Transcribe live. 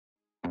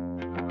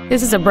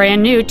This is a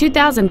brand new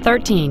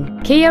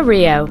 2013 Kia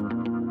Rio.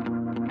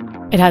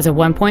 It has a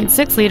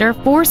 1.6-liter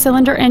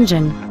four-cylinder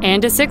engine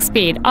and a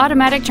 6-speed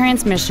automatic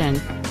transmission.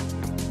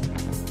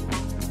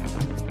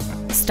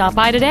 Stop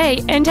by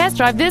today and test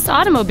drive this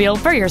automobile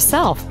for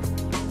yourself.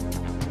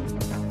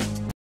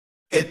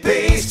 It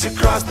pays to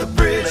cross the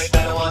bridge.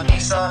 Manawa,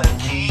 Nissan,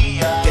 and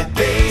Kia. It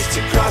pays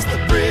to cross the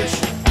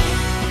bridge.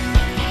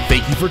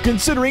 Thank you for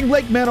considering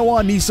Lake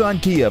Manawa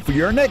Nissan Kia for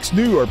your next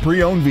new or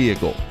pre-owned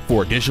vehicle.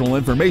 For additional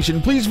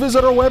information, please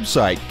visit our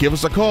website, give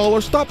us a call,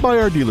 or stop by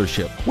our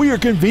dealership. We are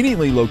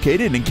conveniently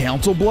located in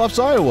Council Bluffs,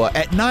 Iowa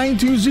at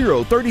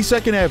 920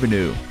 32nd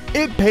Avenue.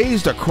 It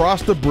pays to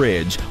cross the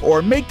bridge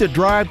or make the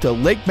drive to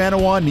Lake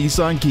Manawa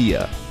Nissan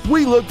Kia.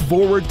 We look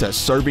forward to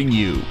serving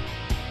you.